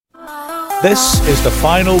This is the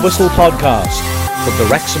Final Whistle podcast from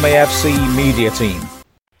the Wrexham AFC media team.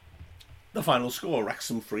 The final score,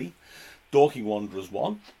 Wrexham 3, Dorking Wanderers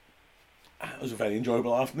 1. It was a very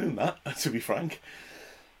enjoyable afternoon, that, to be frank.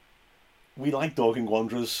 We liked Dorking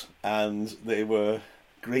Wanderers and they were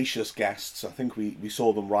gracious guests. I think we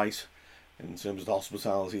saw them right in terms of the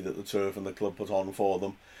hospitality that the turf and the club put on for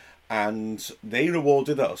them. And they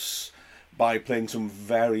rewarded us by playing some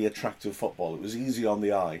very attractive football. It was easy on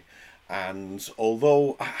the eye. And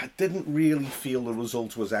although I didn't really feel the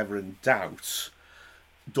result was ever in doubt,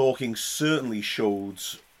 Dorking certainly showed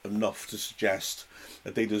enough to suggest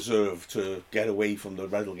that they deserve to get away from the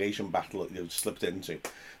relegation battle that they've slipped into.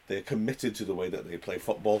 They're committed to the way that they play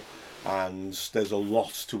football, and there's a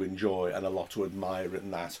lot to enjoy and a lot to admire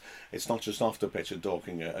in that. It's not just off the pitch at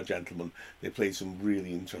Dorking, a gentleman. They played some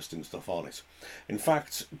really interesting stuff on it. In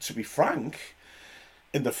fact, to be frank,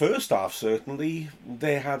 in the first half, certainly,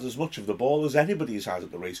 they had as much of the ball as anybody's had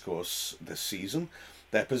at the racecourse this season.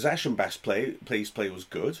 Their possession play was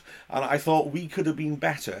good, and I thought we could have been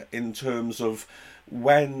better in terms of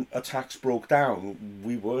when attacks broke down.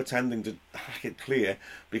 We were tending to hack it clear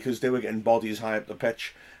because they were getting bodies high up the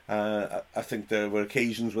pitch. I think there were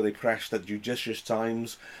occasions where they crashed at judicious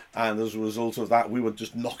times, and as a result of that we were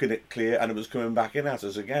just knocking it clear and it was coming back in at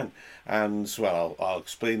us again. And well, I'll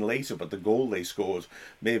explain later, but the goal they scored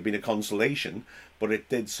may have been a consolation, but it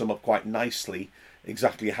did sum up quite nicely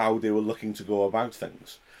exactly how they were looking to go about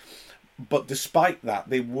things. But despite that,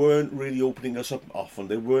 they weren't really opening us up often.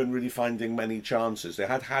 They weren't really finding many chances. They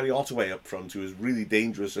had Harry Ottaway up front, who was really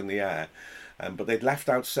dangerous in the air. But they'd left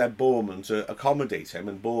out Seb Bowman to accommodate him,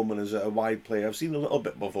 and Bowman is a wide player I've seen a little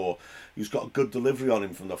bit before. He's got a good delivery on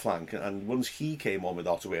him from the flank, and once he came on with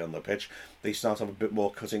Ottaway on the pitch, they start to have a bit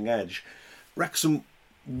more cutting edge. Wrexham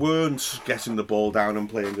weren't getting the ball down and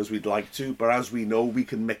playing as we'd like to, but as we know, we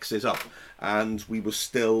can mix it up, and we were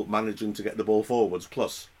still managing to get the ball forwards.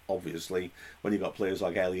 Plus, obviously, when you've got players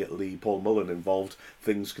like Elliot Lee, Paul Mullen involved,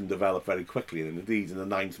 things can develop very quickly, and indeed in the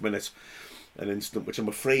 9th minute, an incident which I'm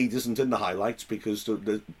afraid isn't in the highlights because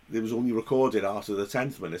it was only recorded after the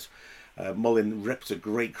 10th minute. Mullen ripped a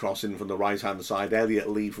great cross in from the right hand side. Elliot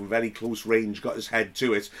Lee from very close range got his head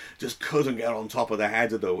to it, just couldn't get on top of the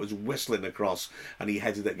header though. It was whistling across and he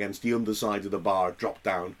headed it against the underside of the bar, dropped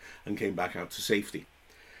down and came back out to safety.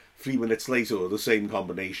 3 minutes later, the same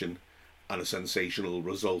combination and a sensational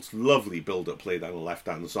result. Lovely build-up play down the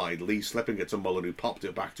left-hand side. Lee slipping it to Mullen, who popped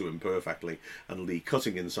it back to him perfectly, and Lee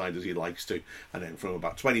cutting inside as he likes to, and then from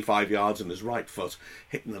about 25 yards on his right foot,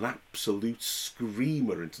 hitting an absolute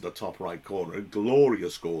screamer into the top right corner. A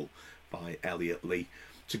glorious goal by Elliot Lee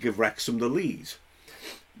to give Wrexham the lead.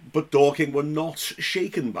 But Dorking were not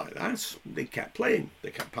shaken by that. They kept playing,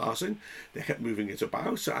 they kept passing, they kept moving it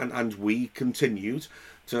about, and we continued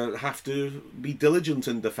to have to be diligent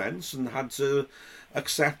in defence and had to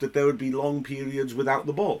accept that there would be long periods without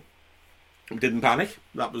the ball. We didn't panic,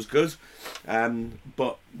 that was good,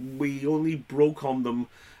 but we only broke on them,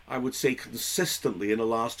 I would say, consistently in the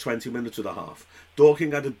last 20 minutes of the half.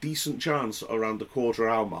 Dorking had a decent chance around the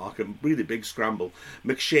quarter-hour mark, a really big scramble.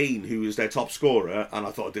 McShane, who is their top scorer, and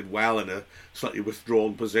I thought did well in a slightly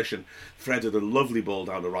withdrawn position, threaded a lovely ball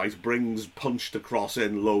down the right, punched the cross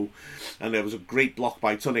in low, and there was a great block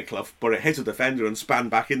by Tunnicliffe, but it hit a defender and span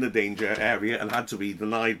back in the danger area and had to be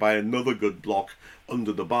denied by another good block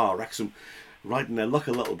under the bar. Wrexham riding their luck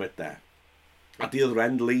a little bit there. At the other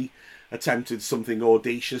end, Lee attempted something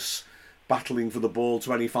audacious, battling for the ball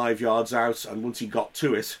 25 yards out, and once he got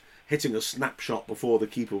to it, hitting a snapshot before the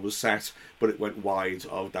keeper was set, but it went wide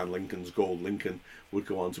of Dan Lincoln's goal. Lincoln would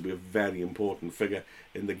go on to be a very important figure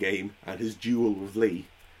in the game, and his duel with Lee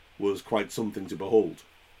was quite something to behold.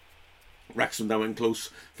 Wrexham now went close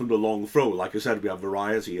from the long throw. Like I said, we have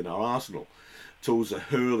variety in our arsenal. Tozer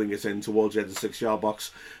hurling it in towards the end of the 6-yard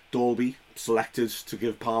box. Dalby selected to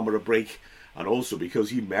give Palmer a break, and also because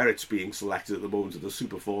he merits being selected at the moment of the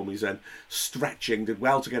super form. He's then stretching, did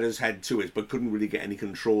well to get his head to it, but couldn't really get any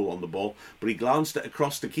control on the ball. But he glanced it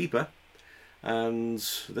across the keeper, and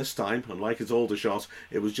this time, unlike his older shot,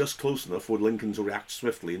 it was just close enough for Lincoln to react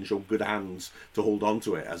swiftly and show good hands to hold on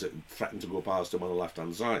to it as it threatened to go past him on the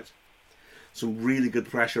left-hand side. Some really good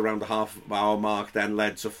pressure around the half-hour mark then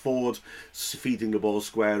led to Ford feeding the ball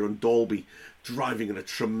square and Dalby driving in a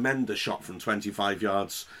tremendous shot from 25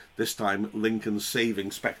 yards. This time Lincoln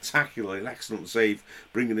saving spectacularly, an excellent save,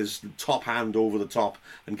 bringing his top hand over the top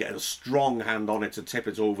and getting a strong hand on it to tip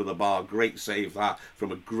it over the bar. Great save that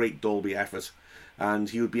from a great Dalby effort. And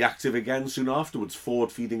he would be active again soon afterwards.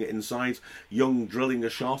 Ford feeding it inside, Young drilling a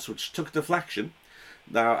shot which took deflection,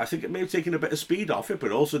 Now, I think it may have taken a bit of speed off it, but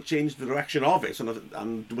it also changed the direction of it.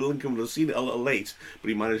 And Lincoln would have seen it a little late, but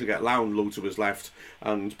he managed to get Lown low to his left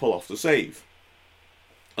and pull off the save.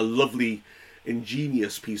 A lovely,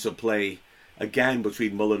 ingenious piece of play, again,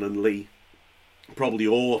 between Mullen and Lee. Probably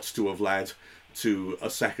ought to have led to a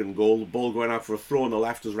second goal. The ball going out for a throw on the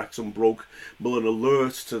left as Wrexham broke. Mullen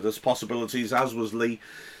alert to this possibilities, as was Lee.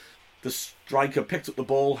 The striker picked up the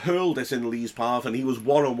ball, hurled it in Lee's path, and he was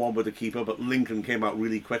one-on-one with the keeper, but Lincoln came out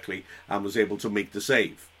really quickly and was able to make the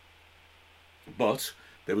save. But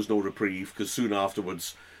there was no reprieve, because soon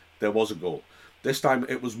afterwards there was a goal. This time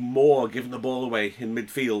it was Moore giving the ball away in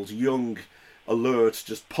midfield. Young, alert,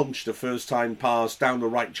 just punched a first-time pass down the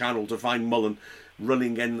right channel to find Mullen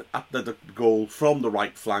running in at the goal from the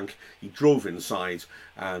right flank. He drove inside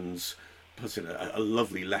and put in a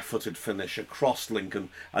lovely left-footed finish across Lincoln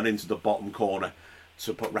and into the bottom corner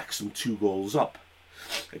to put Wrexham 2 goals up.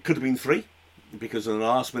 It could have been 3, because in the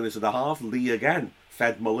last minute and a half, Lee again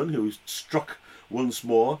fed Mullen, who struck once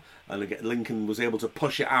more, and again Lincoln was able to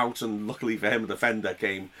push it out, and luckily for him, a defender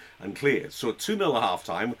came and cleared. So 2-0 at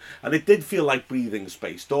half-time, and it did feel like breathing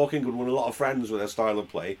space. Dorking had won a lot of friends with their style of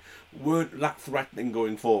play, weren't that threatening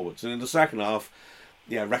going forwards. And in the second half,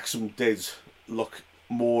 Wrexham did look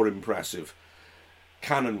more impressive.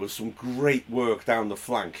 Cannon with some great work down the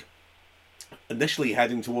flank, initially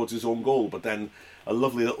heading towards his own goal, but then a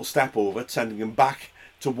lovely little step over, sending him back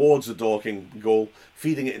towards the Dorking goal,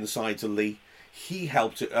 feeding it inside to Lee. He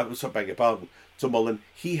helped it, to Mullen.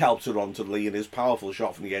 He helped it on to Lee, and his powerful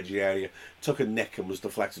shot from the edge of the area took a nick and was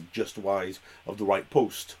deflected just wide of the right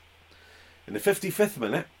post. In the 55th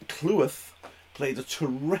minute, Cleworth played a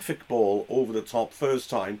terrific ball over the top first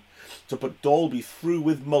time to put Dalby through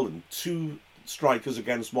with Mullen, 2 strikers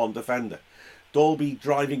against 1 defender. Dalby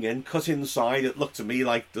driving in, cut inside. It looked to me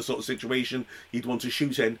like the sort of situation he'd want to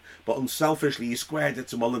shoot in, but unselfishly he squared it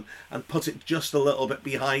to Mullen and put it just a little bit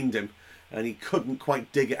behind him, and he couldn't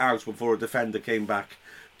quite dig it out before a defender came back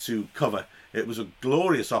to cover. It was a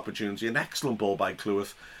glorious opportunity, an excellent ball by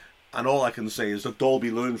Cleworth, and all I can say is that Dalby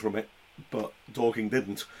learned from it, but Dorking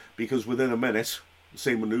didn't, because within a minute,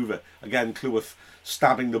 same manoeuvre. Again, Cleworth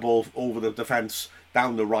stabbing the ball over the defence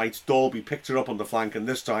down the right. Dalby picked it up on the flank, and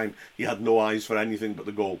this time he had no eyes for anything but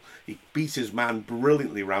the goal. He beat his man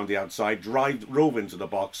brilliantly round the outside, drove into the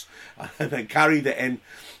box, and then carried it in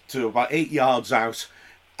to about 8 yards out.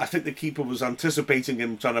 I think the keeper was anticipating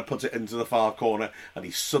him trying to put it into the far corner, and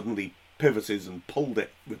he suddenly pivoted and pulled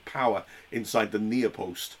it with power inside the near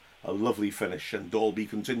post. A lovely finish, and Dalby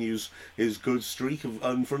continues his good streak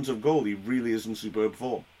in front of goal. He really is in superb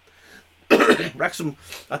form. Wrexham,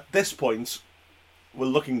 at this point, were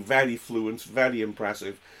looking very fluent, very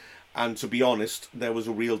impressive, and to be honest, there was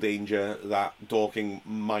a real danger that Dorking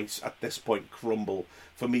might, at this point, crumble.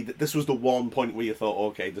 For me, this was the one point where you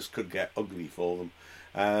thought, okay, this could get ugly for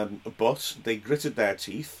them. But they gritted their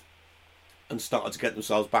teeth and started to get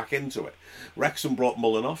themselves back into it. Wrexham brought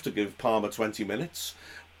Mullen off to give Palmer 20 minutes.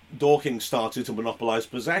 Dorking started to monopolise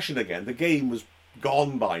possession again. The game was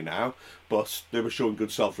gone by now, but they were showing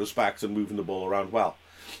good self-respect and moving the ball around well.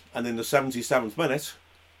 And in the 77th minute,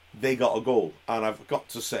 they got a goal. And I've got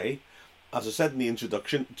to say, as I said in the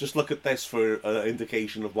introduction, just look at this for an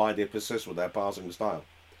indication of why they persist with their passing style.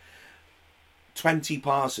 20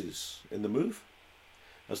 passes in the move,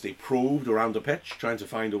 as they probed around the pitch, trying to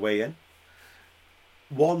find a way in.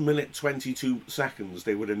 1 minute 22 seconds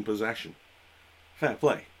they were in possession. Fair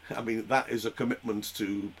play. I mean, that is a commitment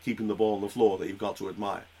to keeping the ball on the floor that you've got to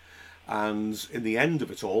admire. And in the end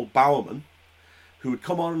of it all, Bowerman, who had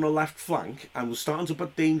come on the left flank and was starting to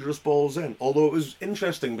put dangerous balls in. Although it was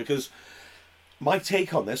interesting, because my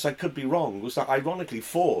take on this, I could be wrong, was that ironically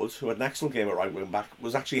Ford, who had an excellent game at right wing back,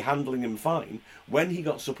 was actually handling him fine. When he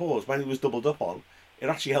got support, when he was doubled up on, it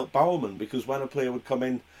actually helped Bowerman, because when a player would come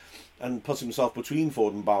in and put himself between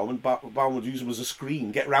Ford and Bowerman, Bowerman would use him as a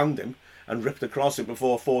screen, get round him, and ripped across it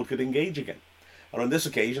before Ford could engage again. And on this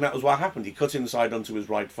occasion, that was what happened. He cut inside onto his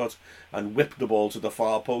right foot and whipped the ball to the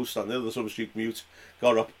far post, and the other substitute Mute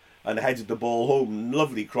got up and headed the ball home.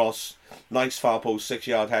 Lovely cross, nice far post,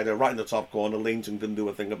 6-yard header, right in the top corner. Langton didn't do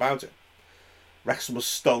a thing about it. Wrexham was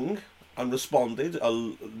stung and responded.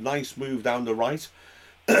 A nice move down the right.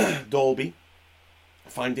 Dalby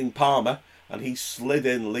finding Palmer, and he slid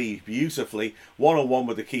in Lee beautifully, one-on-one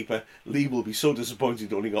with the keeper. Lee will be so disappointed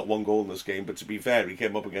he only got 1 goal in this game, but to be fair, he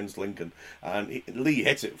came up against Lincoln, and Lee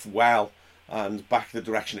hit it well and back the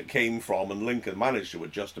direction it came from, and Lincoln managed to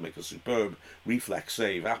adjust to make a superb reflex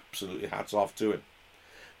save. Absolutely hats off to him.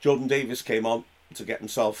 Jordan Davis came on to get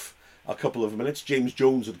himself a couple of minutes. James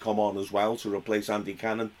Jones had come on as well to replace Andy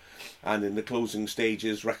Cannon. And in the closing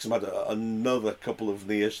stages, Wrexham had another couple of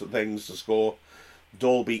near things to score.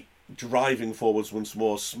 Dalby driving forwards once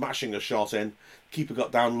more, smashing a shot in. Keeper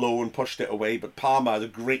got down low and pushed it away, but Palmer had a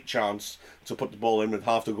great chance to put the ball in with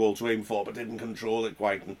half the goal to aim for, but didn't control it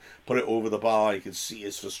quite and put it over the bar. You could see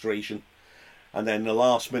his frustration. And then the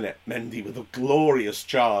last minute, Mendy with a glorious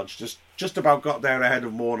charge, just about got there ahead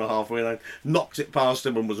of Moore on the halfway line, knocked it past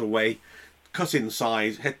him and was away. Cut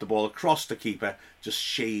inside, hit the ball across the keeper, just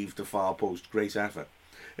shaved the far post. Great effort.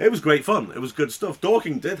 It was great fun. It was good stuff.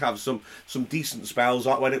 Dorking did have some decent spells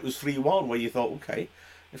when it was 3-1, where you thought, okay,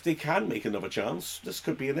 if they can make another chance, this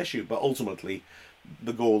could be an issue. But ultimately,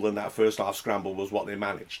 the goal in that first half scramble was what they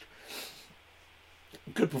managed.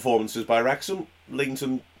 Good performances by Wrexham.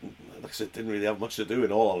 Leighton, like I said, didn't really have much to do,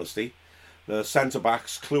 in all honesty. The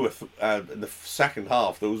centre-backs, Cleworth, in the second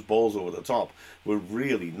half, those balls over the top were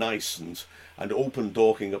really nice and opened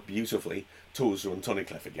Dorking up beautifully. Tozer and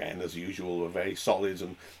Tunnicliffe again, as usual, were very solid,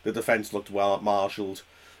 and the defence looked well marshalled.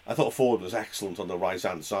 I thought Ford was excellent on the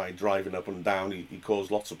right-hand side, driving up and down. He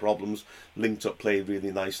caused lots of problems, linked up, played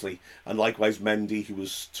really nicely. And likewise Mendy, who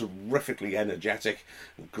was terrifically energetic,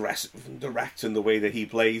 aggressive and direct in the way that he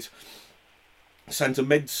played. Centre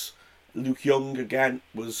mids, Luke Young again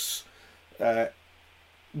was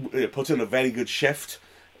put in a very good shift.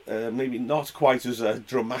 Maybe not quite as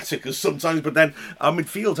dramatic as sometimes, but then our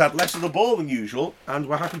midfield had less of the ball than usual, and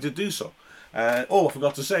we're happy to do so. I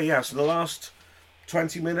forgot to say, yes, in the last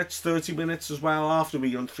 20 minutes, 30 minutes as well, after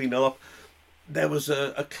we went 3-0 up, there was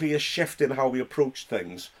a clear shift in how we approached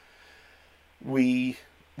things. We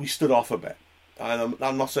stood off a bit. And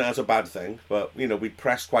I'm not saying that's a bad thing, but, you know, we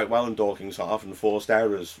pressed quite well in Dorking's half and forced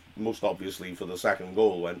errors, most obviously for the second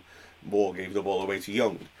goal when Moore gave the ball away to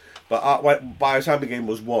Young. But by the time the game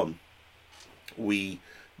was won, we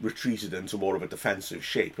retreated into more of a defensive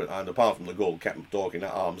shape, and apart from the goal, kept Dorking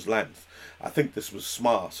at arm's length. I think this was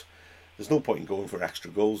smart. There's no point in going for extra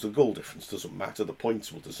goals. The goal difference doesn't matter. The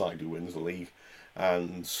points will decide who wins the league.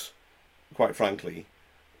 And quite frankly,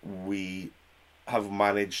 we have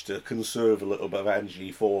managed to conserve a little bit of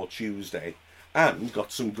energy for Tuesday and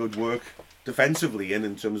got some good work defensively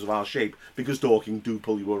in terms of our shape, because Dorking do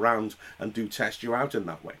pull you around and do test you out in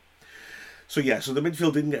that way. So the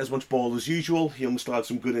midfield didn't get as much ball as usual. Young still had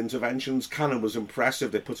some good interventions. Cannon was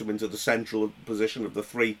impressive. They put him into the central position of the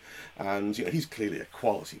three, and he's clearly a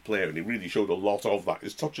quality player, and he really showed a lot of that.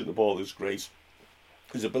 His touch in the ball is great.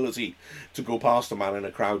 His ability to go past a man in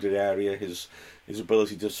a crowded area, his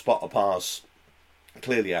ability to spot a pass,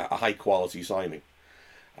 clearly a high quality signing.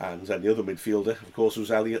 And then the other midfielder, of course,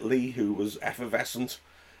 was Elliot Lee, who was effervescent,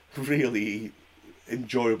 really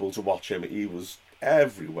enjoyable to watch him. He was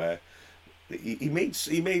everywhere. He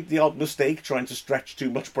made the odd mistake trying to stretch too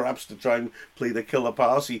much, perhaps to try and play the killer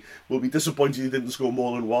pass. He will be disappointed he didn't score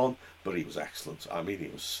more than one, but he was excellent. I mean, he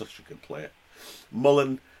was such a good player.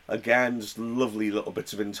 Mullen, again, just lovely little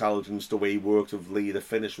bits of intelligence, the way he worked with Lee. The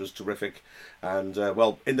finish was terrific. And,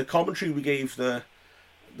 in the commentary we gave the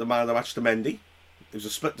man of the match to Mendy. It was a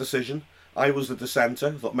split decision. I was the dissenter.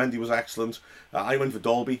 I thought Mendy was excellent. I went for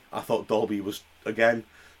Dalby. I thought Dalby was, again,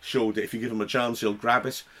 showed that if you give him a chance, he'll grab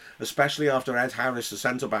it. Especially after Ed Harris, the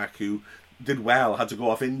centre-back, who did well, had to go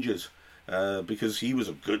off injured. Because he was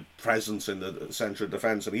a good presence in the centre of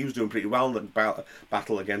defence, and he was doing pretty well in the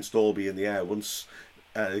battle against Dalby in the air. Once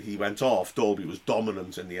he went off, Dalby was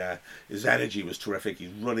dominant in the air. His energy was terrific.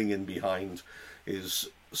 He's running in behind. His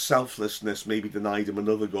selflessness maybe denied him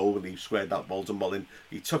another goal when he squared that ball to Mullin.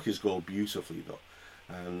 He took his goal beautifully, though.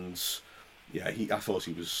 And, I thought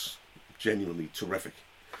he was genuinely terrific.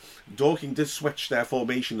 Dorking did switch their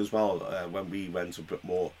formation as well when we went a bit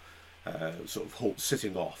more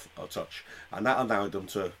sitting off a touch, and that allowed them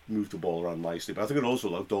to move the ball around nicely. But I think it also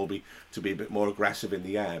allowed Dalby to be a bit more aggressive in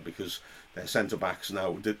the air, because their centre-backs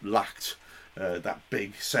now lacked that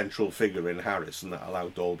big central figure in Harris, and that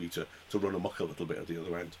allowed Dalby to run amok a little bit at the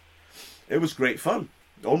other end. It was great fun.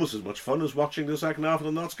 Almost as much fun as watching the second half of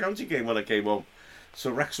the Notts County game when I came home.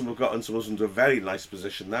 So Wrexham have gotten us into a very nice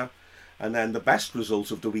position now. And then the best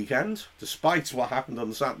result of the weekend, despite what happened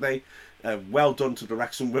on Saturday, well done to the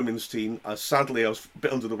Wrexham women's team. Sadly, I was a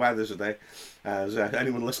bit under the weather today, as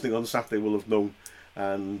anyone listening on Saturday will have known.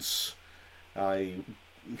 And I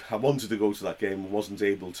wanted to go to that game and wasn't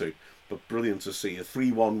able to. But brilliant to see a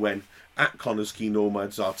 3-1 win at Connah's Quay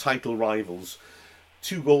Nomads, our title rivals.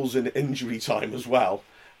 2 goals in injury time as well.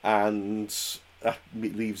 And that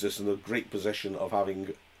leaves us in a great position of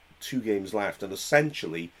having 2 games left and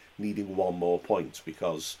essentially needing 1 more point,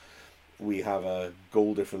 because we have a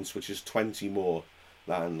goal difference which is 20 more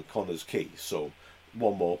than Connah's Quay. So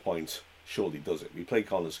one more point surely does it. We play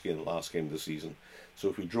Connah's in the last game of the season, so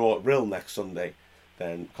if we draw at Rill next Sunday,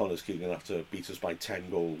 then Connah's are going to have to beat us by 10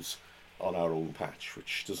 goals on our own patch,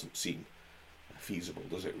 which doesn't seem feasible,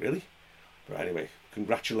 does it really? But anyway,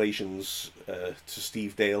 congratulations to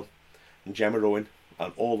Steve Dale and Gemma Owen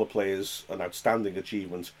and all the players. An outstanding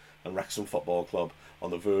achievement, and Wrexham Football Club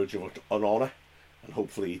on the verge of an honour, and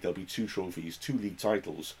hopefully there'll be 2 trophies, 2 league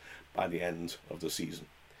titles by the end of the season.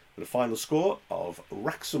 With a final score of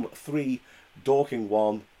Wrexham 3, Dorking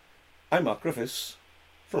 1, I'm Mark Griffiths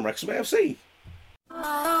from Wrexham AFC.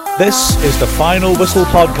 This is the Final Whistle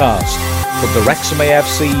podcast from the Wrexham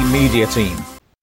AFC media team.